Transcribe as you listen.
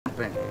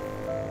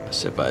happened? I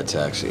sit by a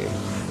taxi,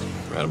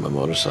 ride on my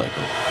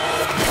motorcycle.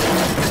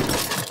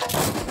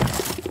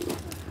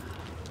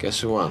 Guess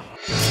who won?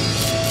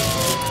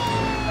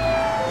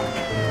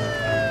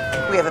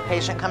 We have a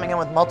patient coming in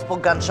with multiple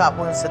gunshot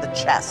wounds to the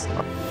chest.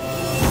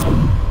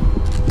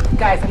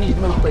 Guys, I need you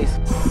to move, please.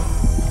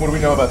 What do we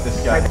know about this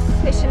guy?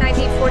 Patient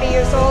ID, 40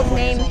 years old,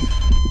 name?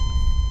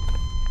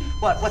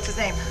 What's his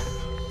name?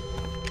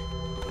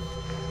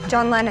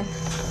 John Lennon.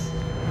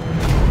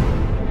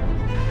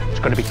 There's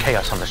going to be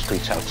chaos on the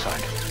streets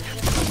outside.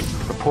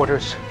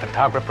 Reporters,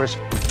 photographers.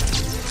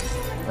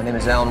 My name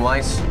is Alan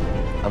Weiss.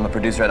 I'm a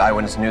producer at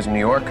Eyewitness News in New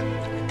York.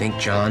 I think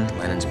John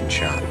Lennon's been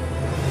shot.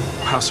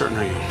 How certain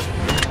are you?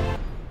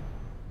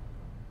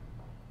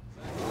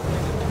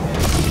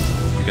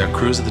 We got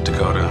Cruz at the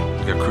Dakota,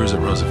 we got Cruz at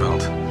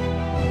Roosevelt,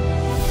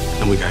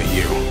 and we got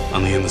you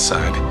on the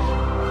inside.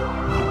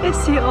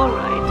 Is he all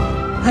right?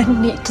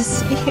 I need to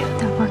see him.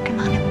 They're working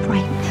on him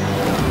right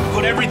now.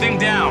 Put everything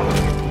down.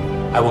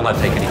 I will not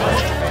take any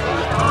questions.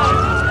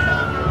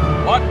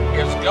 What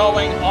is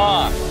going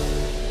on?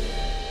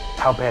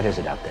 How bad is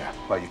it out there?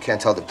 Well, you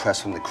can't tell the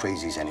press from the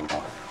crazies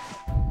anymore.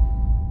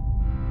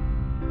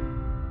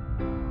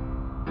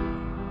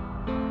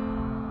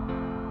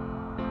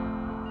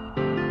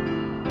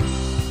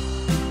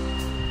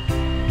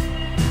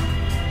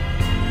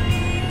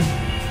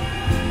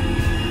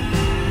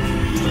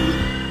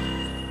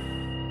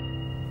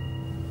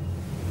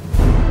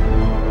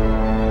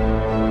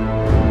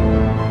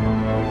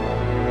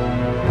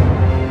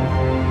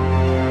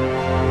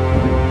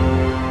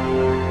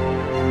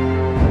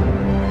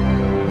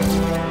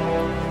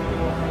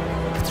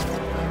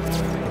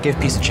 Give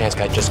peace a chance,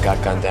 guy just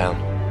got gunned down.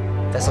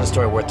 That's not a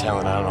story worth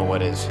telling. I don't know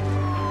what is.